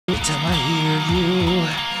time I hear you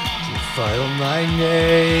defile my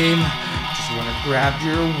name, just wanna grab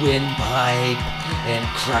your windpipe and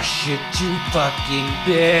crush it to fucking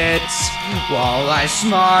bits while I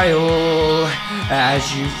smile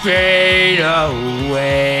as you fade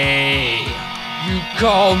away. You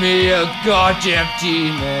call me a goddamn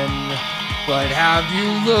demon, but have you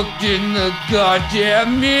looked in the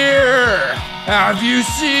goddamn mirror? Have you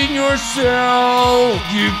seen yourself,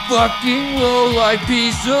 you fucking low-life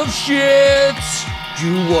piece of shit?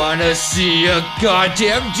 You wanna see a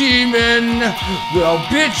goddamn demon? Well,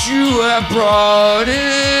 bitch, you have brought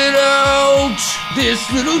it out. This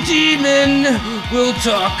little demon will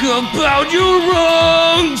talk about your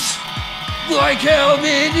wrongs. Like how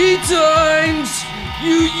many times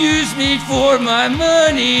you used me for my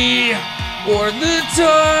money, or the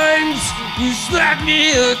times you slapped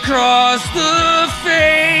me across the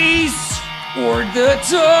face, or the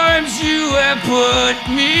times you have put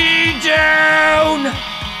me down,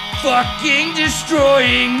 fucking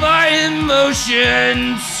destroying my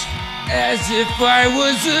emotions as if I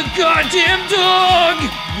was a goddamn dog.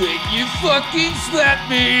 When you fucking slapped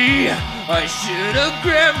me, I should have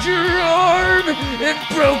grabbed your arm and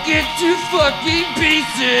broke it to fucking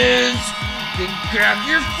pieces. Then grab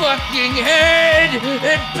your fucking head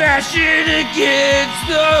and bash it against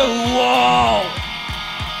the wall.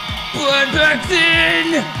 But back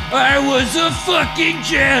then, I was a fucking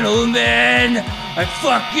gentleman. I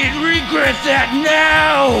fucking regret that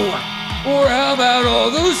now. Or how about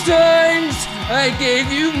all those times I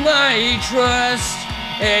gave you my trust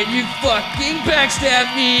and you fucking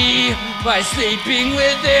backstabbed me by sleeping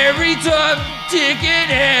with every Tom, Dick,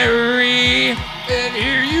 and Harry. And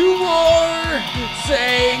here you are,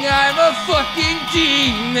 saying I'm a fucking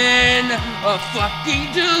demon, a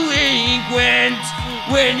fucking delinquent,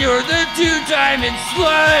 when you're the two-diamond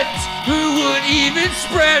slut who would even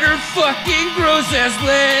spread her fucking gross-ass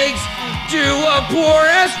legs to a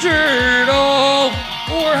poor-ass turtle.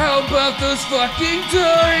 Or how about those fucking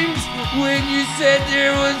times when you said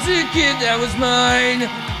there was a kid that was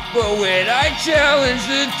mine, but when I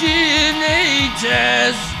challenged the DNA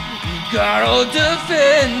test, you got all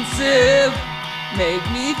defensive, made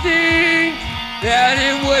me think that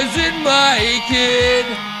it wasn't my kid.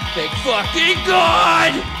 Thank fucking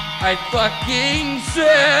God, I fucking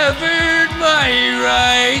severed my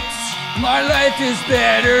rights. My life is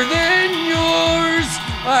better than yours.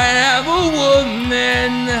 I have a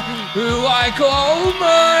woman who I call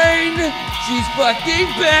mine. She's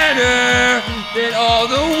fucking better than all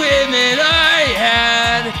the women I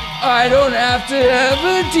had. I don't have to have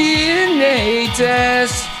a DNA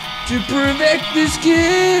test to prove that this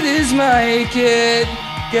kid is my kid.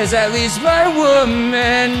 'Cause at least my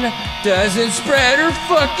woman doesn't spread her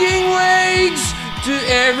fucking legs to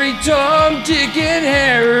every Tom, Dick, and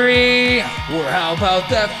Harry. Or how about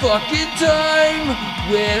that fucking time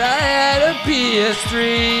when I had a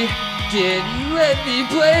PS3? Didn't let me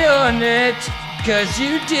play on it, 'cause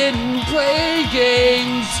you didn't play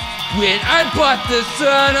games. When I bought the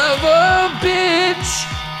son of a bitch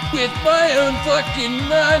with my own fucking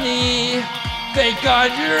money. Thank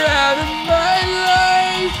God you're out of my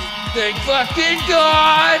life. Thank fucking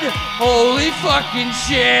God. Holy fucking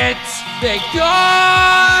shit. Thank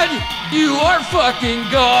God you are fucking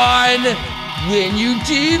gone. When you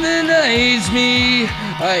demonize me,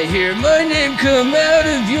 I hear my name come out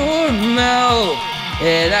of your mouth,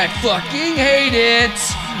 and I fucking hate it.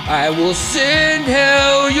 I will send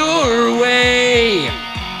hell your way.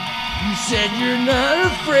 You said you're not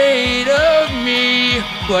afraid of me,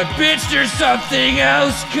 but bitch, there's something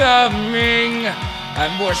else coming.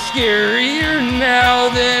 I'm more scarier now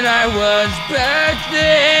than I was back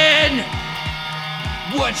then.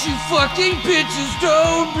 What you fucking bitches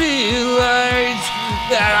don't realize,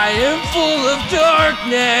 that I am full of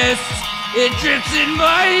darkness. It drips in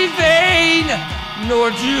my vein, nor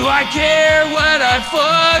do I care what I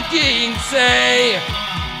fucking say.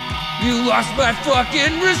 You lost my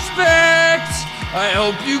fucking respect. I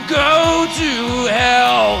hope you go to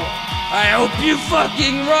hell. I hope you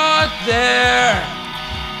fucking rot there.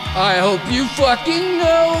 I hope you fucking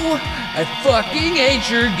know I fucking hate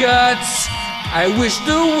your guts. I wish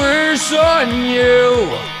the worst on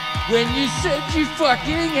you. When you said you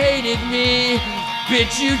fucking hated me,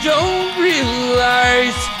 bitch, you don't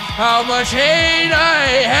realize how much hate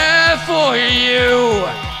I have for you.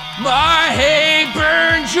 My hate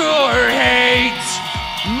burns your hate.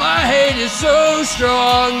 My hate is so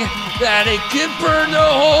strong that it could burn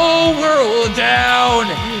the whole world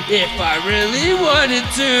down if I really wanted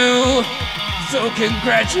to. So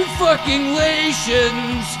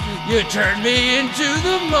congratulations, you turned me into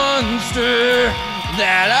the monster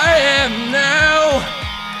that I am now.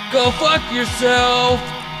 Go fuck yourself,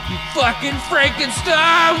 you fucking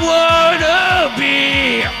Frankenstein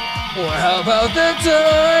wannabe. Or how about the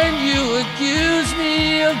time you accused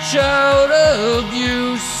me of child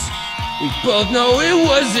abuse? We both know it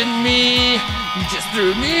wasn't me. You just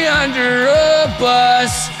threw me under a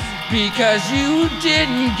bus because you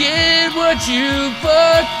didn't get what you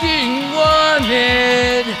fucking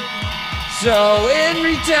wanted. So in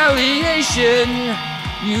retaliation,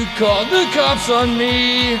 you called the cops on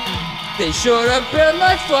me. They showed up at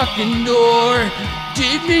my fucking door,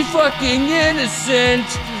 deemed me fucking innocent,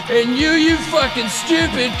 and you fucking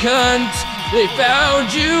stupid cunt, they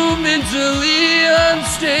found you mentally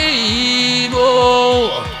unstable.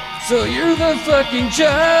 So you're the fucking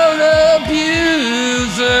child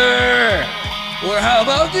abuser. Or how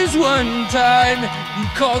about this one time you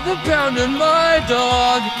called the pound on my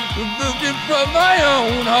dog, removed him from my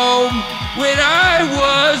own home when I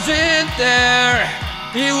wasn't there.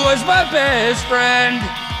 He was my best friend.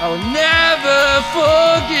 I'll never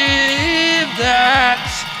forgive that.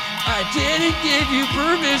 I didn't give you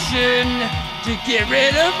permission to get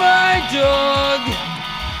rid of my dog.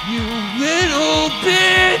 You little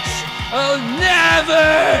bitch. I'll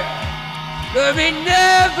never, let me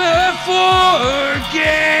never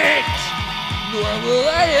forget. Nor will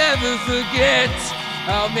I ever forget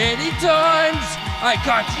how many times I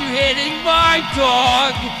caught you hitting my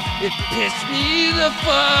dog. It pissed me the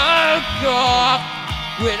fuck off.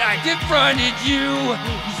 When I confronted you,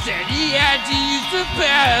 you said he had to use the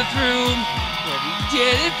bathroom, but he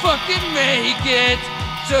didn't fucking make it,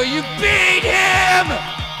 so you beat him.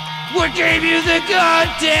 What gave you the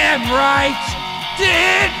goddamn right to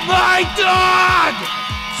hit my dog?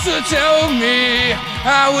 So tell me,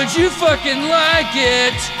 how would you fucking like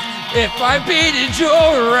it if I beated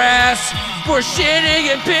your ass for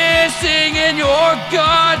shitting and pissing in your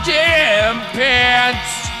goddamn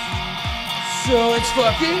pants? So it's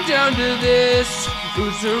fucking down to this.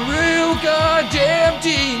 Who's the real goddamn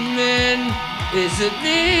demon? Is it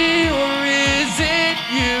me or is it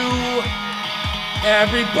you?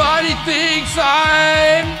 Everybody thinks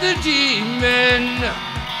I'm the demon,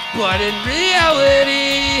 but in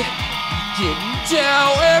reality, didn't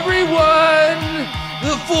tell everyone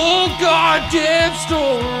the full goddamn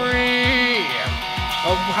story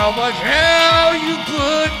of how much hell you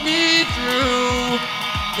put me through.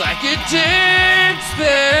 Like intense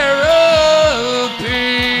therapy.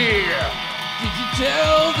 Did you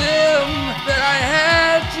tell them that I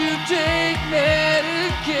had to take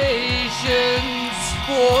medications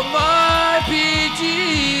for my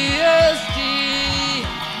PTSD?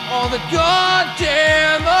 All the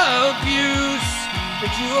goddamn abuse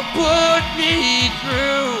that you have put me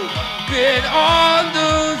through. Been on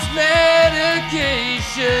those medications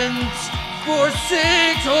for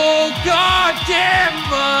 6 whole goddamn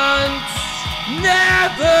months.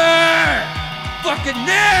 Never, fucking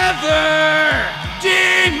never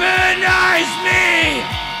demonize me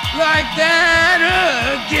like that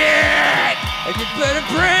again. And you better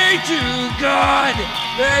pray to God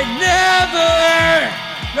that I never,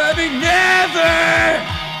 let me never